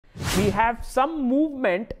we have some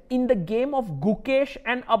movement in the game of Gukesh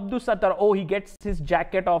and Abdusattar. Oh, he gets his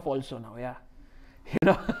jacket off also now, yeah. You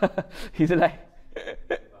know, he's like,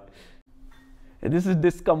 this is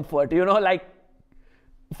discomfort, you know, like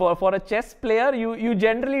for a chess player, you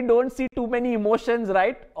generally don't see too many emotions,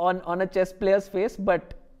 right, on a chess player's face,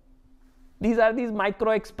 but these are these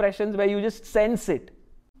micro expressions where you just sense it.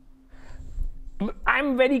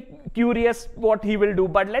 I'm very curious what he will do,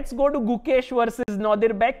 but let's go to Gukesh versus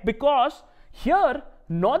Nodirbek, because here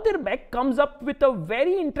Nodirbek comes up with a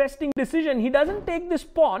very interesting decision. He doesn't take this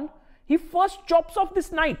pawn, he first chops off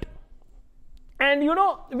this knight. And you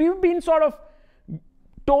know, we've been sort of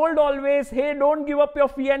told always, hey, don't give up your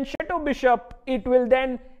Fianchetto Chateau bishop, it will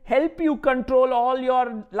then help you control all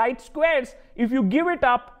your light squares. If you give it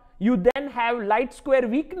up, you then have light square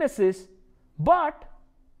weaknesses. But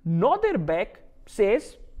Nodirbek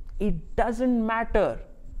says it doesn't matter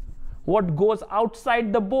what goes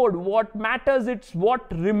outside the board. What matters, it's what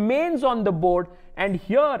remains on the board. And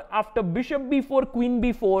here, after bishop b4, queen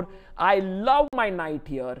b4, I love my knight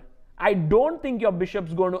here. I don't think your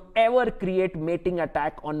bishop's going to ever create mating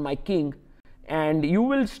attack on my king, and you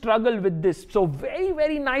will struggle with this. So very,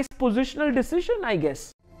 very nice positional decision, I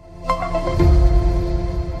guess.